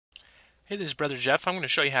Hey, this is Brother Jeff. I'm going to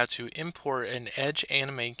show you how to import an Edge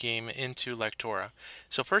Animate game into Lectora.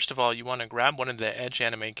 So first of all, you want to grab one of the Edge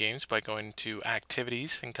Animate games by going to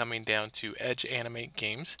Activities and coming down to Edge Animate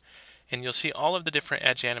Games. And you'll see all of the different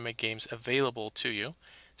Edge Animate games available to you.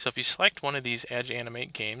 So if you select one of these Edge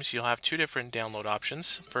Animate games, you'll have two different download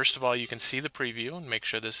options. First of all, you can see the preview and make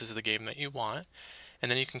sure this is the game that you want. And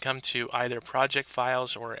then you can come to either project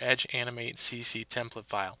files or Edge Animate CC template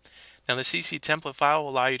file. Now the CC template file will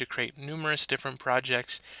allow you to create numerous different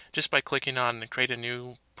projects just by clicking on create a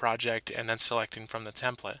new project and then selecting from the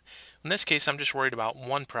template. In this case, I'm just worried about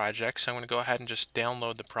one project, so I'm going to go ahead and just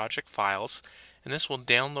download the project files, and this will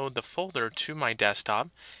download the folder to my desktop.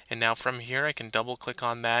 And now from here I can double click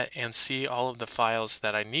on that and see all of the files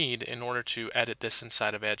that I need in order to edit this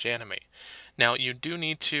inside of Edge Animate. Now you do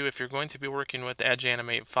need to, if you're going to be working with Edge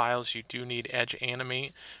Animate files, you do need Edge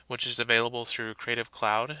Animate, which is available through Creative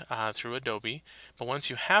Cloud through Adobe. But once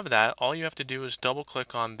you have that, all you have to do is double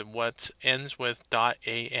click on what ends with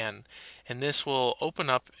 .an, and this will open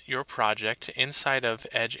up your project inside of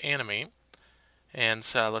Edge Animate. And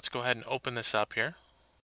let's go ahead and open this up here.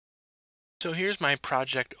 So here's my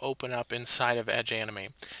project open up inside of Edge Animate.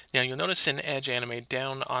 Now you'll notice in Edge Animate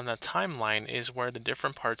down on the timeline is where the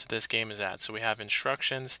different parts of this game is at. So we have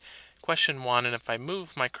instructions, question 1, and if I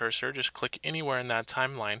move my cursor, just click anywhere in that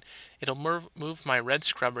timeline, it'll move my red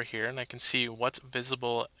scrubber here and I can see what's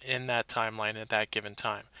visible in that timeline at that given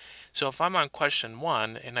time. So if I'm on question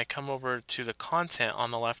 1 and I come over to the content on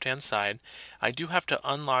the left hand side, I do have to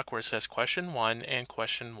unlock where it says question 1 and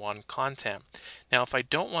question 1 content. Now if I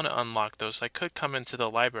don't want to unlock those, I could come into the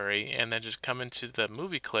library and then just come into the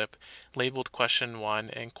movie clip labeled question 1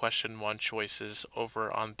 and question 1 choices over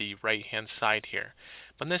on the right hand side here.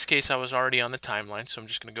 But in this case I was already on the timeline, so I'm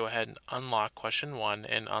just going to go ahead and unlock question 1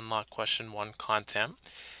 and unlock question 1 content.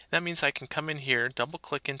 That means I can come in here, double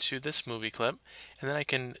click into this movie clip, and then I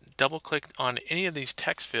can double click on any of these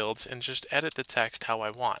text fields and just edit the text how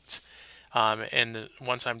I want.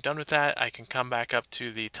 Once I'm done with that, I can come back up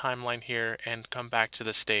to the timeline here and come back to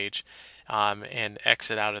the stage and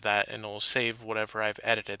exit out of that, and it will save whatever I've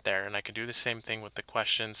edited there. And I can do the same thing with the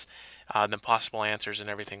questions, the possible answers, and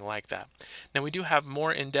everything like that. Now we do have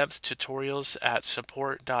more in-depth tutorials at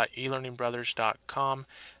support.elearningbrothers.com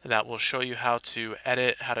that will show you how to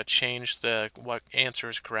edit, how to change what answer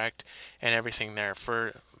is correct, and everything there.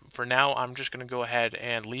 For now, I'm just going to go ahead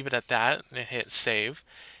and leave it at that and hit save.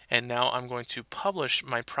 And now I'm going to publish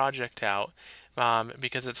my project out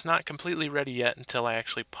because it's not completely ready yet until I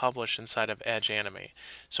actually publish inside of Edge Animate.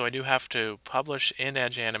 So I do have to publish in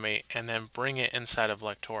Edge Animate and then bring it inside of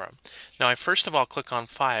Lectora. Now I first of all click on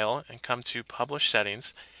File and come to Publish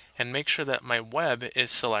Settings and make sure that my web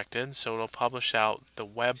is selected, so it'll publish out the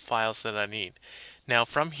web files that I need. Now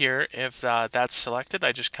from here, if that's selected,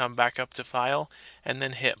 I just come back up to File and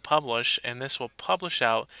then hit Publish, and this will publish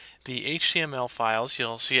out the HTML files.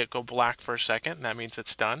 You'll see it go black for a second, and that means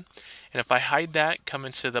it's done. And if I hide that, come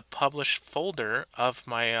into the Publish folder of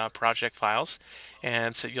my project files,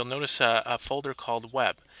 and so you'll notice a folder called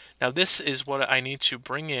Web. Now this is what I need to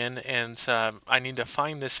bring in, and I need to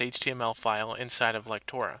find this HTML file inside of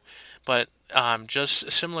Lectora. But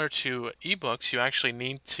just similar to ebooks, you actually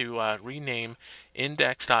need to rename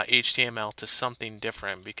index.html to something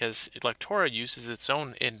different because Lectora uses its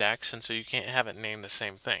own index, and so you can't have it named the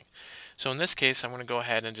same thing. So in this case, I'm going to go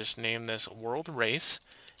ahead and just name this World Race,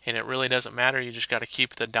 and it really doesn't matter. You just got to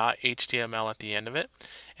keep the .html at the end of it.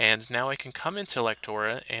 And now I can come into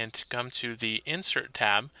Lectora and come to the Insert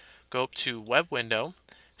tab, go up to Web Window,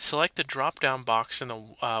 select the drop-down box in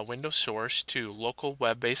the window source to local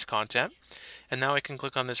web-based content, and now I can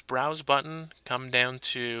click on this Browse button, come down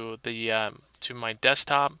to the to my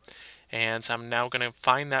desktop, and I'm now going to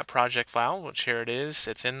find that project file, which here it is.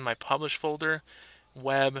 It's in my Publish folder,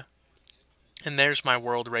 Web, and there's my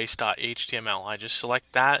worldrace.html. I just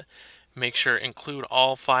select that, make sure Include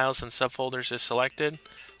All Files and Subfolders is selected.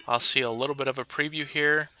 I'll see a little bit of a preview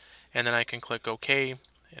here, and then I can click OK.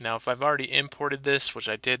 And now if I've already imported this, which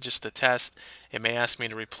I did just to test, it may ask me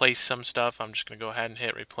to replace some stuff. I'm just going to go ahead and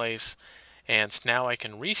hit replace. And now I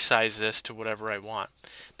can resize this to whatever I want.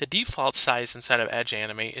 The default size inside of Edge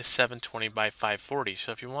Animate is 720 by 540.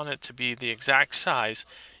 So if you want it to be the exact size,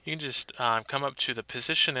 you can just come up to the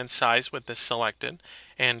position and size with this selected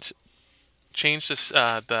and change this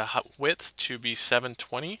the width to be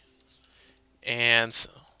 720, and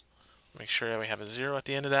make sure that we have a 0 at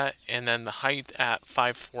the end of that, and then the height at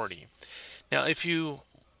 540. Now if you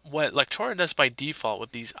what Lectora does by default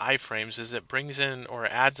with these iframes is it brings in or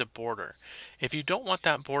adds a border. If you don't want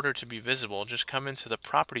that border to be visible, just come into the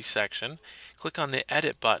property section, click on the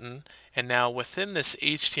edit button, and now within this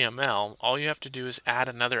HTML, all you have to do is add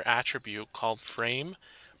another attribute called frame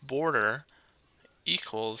border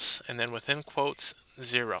equals, and then within quotes,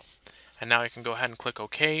 0. And now I can go ahead and click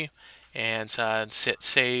OK and hit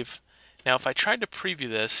save. Now if I tried to preview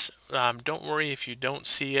this, don't worry if you don't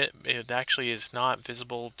see it. It actually is not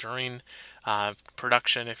visible during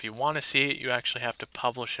production. If you want to see it, you actually have to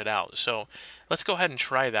publish it out. So let's go ahead and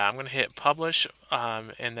try that. I'm going to hit publish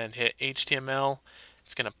and then hit HTML.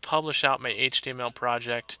 It's going to publish out my HTML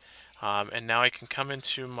project. And now I can come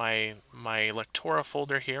into my Lectora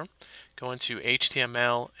folder here, go into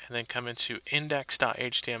HTML, and then come into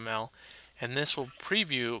index.html, and this will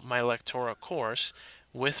preview my Lectora course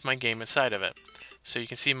with my game inside of it. So you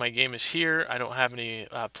can see my game is here. I don't have any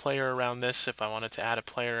player around this. If I wanted to add a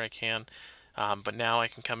player, I can. But now I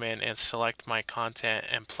can come in and select my content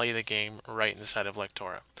and play the game right inside of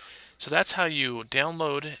Lectora. So that's how you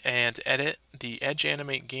download and edit the Edge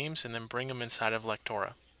Animate games and then bring them inside of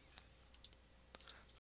Lectora.